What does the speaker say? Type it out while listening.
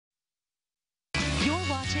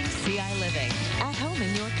watching CI Living, at home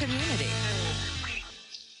in your community.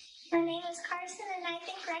 My name is Carson, and I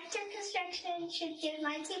think Rector Construction should give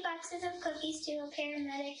my 2 boxes of cookies to a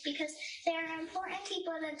paramedic because they are important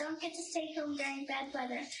people that don't get to stay home during bad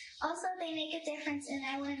weather. Also, they make a difference, and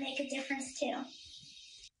I want to make a difference too.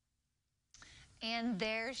 And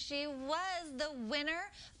there she was, the winner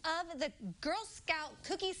of the Girl Scout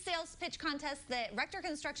cookie sales pitch contest that Rector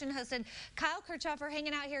Construction hosted. Kyle Kirchhoffer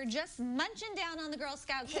hanging out here just munching down on the Girl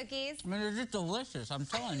Scout cookies. I mean, they're just delicious, I'm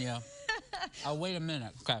telling you. Oh, wait a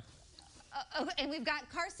minute. Okay. And we've got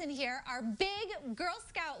Carson here, our big Girl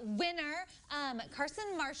Scout winner.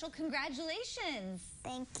 Carson Marshall, congratulations.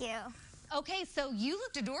 Thank you. Okay, so you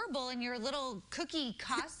looked adorable in your little cookie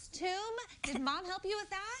costume. Did Mom help you with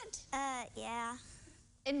that? Yeah.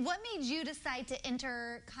 And what made you decide to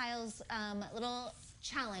enter Kyle's little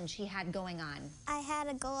challenge he had going on? I had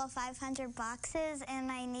a goal of 500 boxes, and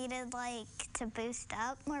I needed, to boost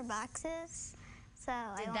up more boxes. So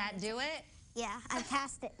Did that do it? Yeah, I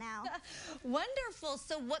passed it now. Wonderful.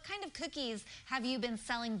 So what kind of cookies have you been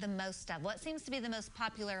selling the most of? What seems to be the most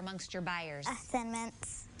popular amongst your buyers? Thin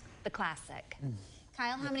Mints. The classic.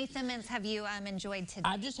 Kyle, how many Thin Mints have you enjoyed today?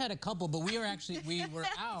 I've just had a couple, but we were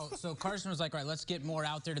out, so Carson was like, all right, let's get more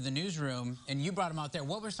out there to the newsroom, and you brought them out there.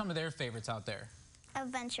 What were some of their favorites out there?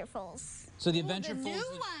 Adventurefuls. So the Adventurefuls. The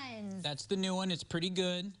new ones. That's the new one. It's pretty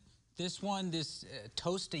good. This one,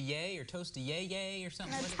 Toast a Yay or Toast a Yay Yay or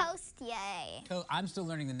something. No, Toast Yay. I'm still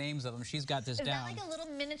learning the names of them. She's got this down. Is that like a little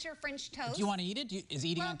miniature French toast? Do you want to eat it? Is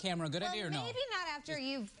eating on camera a good idea or no? Maybe not after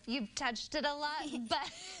you've touched it a lot, but...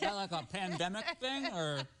 Is that like a pandemic thing,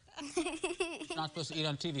 or not supposed to eat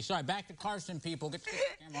on TV? Sorry, back to Carson, people. Get the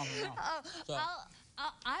camera off the mouth.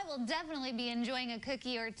 I will definitely be enjoying a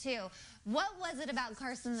cookie or two. What was it about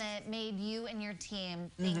Carson that made you and your team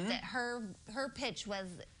think that her pitch was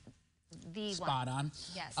the spot on?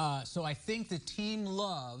 Yes. So I think the team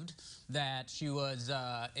loved that she was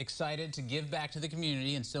excited to give back to the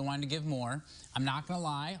community and still wanted to give more. I'm not going to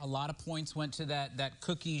lie, a lot of points went to that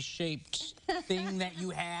cookie-shaped thing that you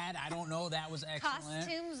had. I don't know, that was excellent.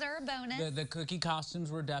 Costumes are a bonus. The cookie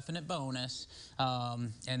costumes were a definite bonus.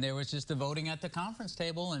 And there was just the voting at the conference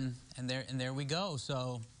table, and there we go.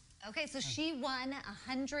 So. Okay, so she won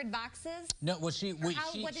 100 boxes? No, well,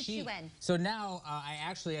 what did she win? So now,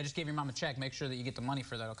 I just gave your mom a check. Make sure that you get the money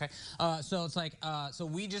for that, okay? So it's like, so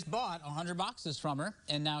we just bought 100 boxes from her,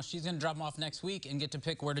 and now she's going to drop them off next week and get to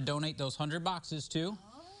pick where to donate those 100 boxes to.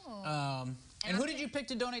 Oh. And who did you pick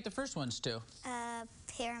to donate the first ones to?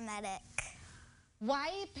 Paramedic.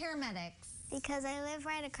 Why paramedics? Because I live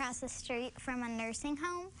right across the street from a nursing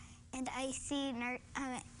home, and I see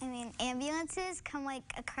ambulances come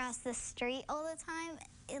across the street all the time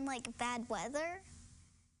in bad weather.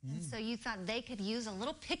 So you thought they could use a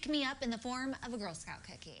little pick-me-up in the form of a Girl Scout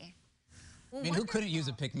cookie. Well, I mean, who couldn't use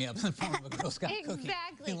a pick-me-up in the form of a Girl Scout cookie?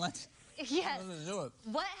 Exactly. Yes. Let's do it.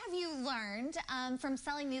 What have you learned from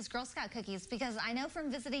selling these Girl Scout cookies? Because I know from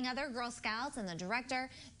visiting other Girl Scouts and the director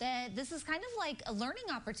that this is kind of like a learning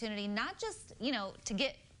opportunity, not just, to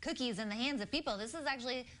get cookies in the hands of people. This is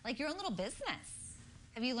actually like your own little business.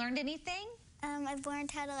 Have you learned anything? I've learned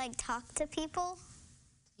how to talk to people.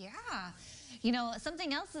 Yeah.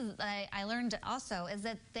 Something else I learned also is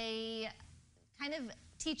that they kind of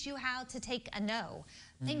teach you how to take a no.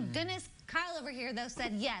 Thank goodness Kyle over here, though,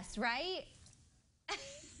 said yes, right?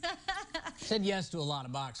 Said yes to a lot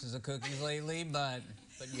of boxes of cookies lately, but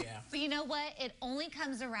yeah. But you know what? It only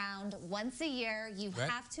comes around once a year. You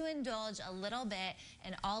have to indulge a little bit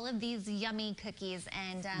in all of these yummy cookies,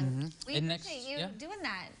 and we appreciate you doing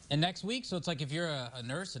that. And next week, so it's like if you're a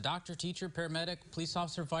nurse, a doctor, teacher, paramedic, police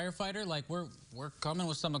officer, firefighter, we're coming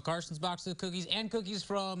with some of Carson's boxes of cookies and cookies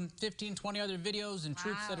from 15, 20 other videos and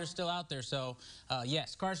troops that are still out there. So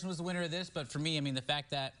yes, Carson was the winner of this, but for me, I mean, the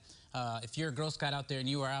fact that if you're a Girl Scout out there and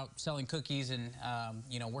you are out selling cookies and,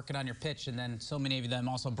 working on your pitch, and then so many of them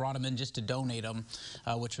also brought them in just to donate them,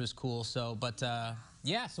 which was cool. So,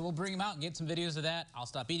 yeah, so we'll bring them out and get some videos of that. I'll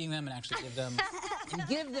stop eating them and actually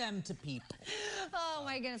give them to people. Oh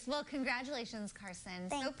my goodness. Well, congratulations, Carson.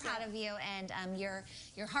 Thank you. Proud of you, and your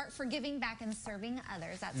heart for giving back and serving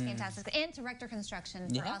others. That's fantastic. And to Rector Construction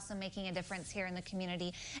for also making a difference here in the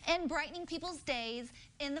community and brightening people's days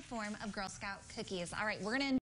in the form of Girl Scout cookies. All right, we're going to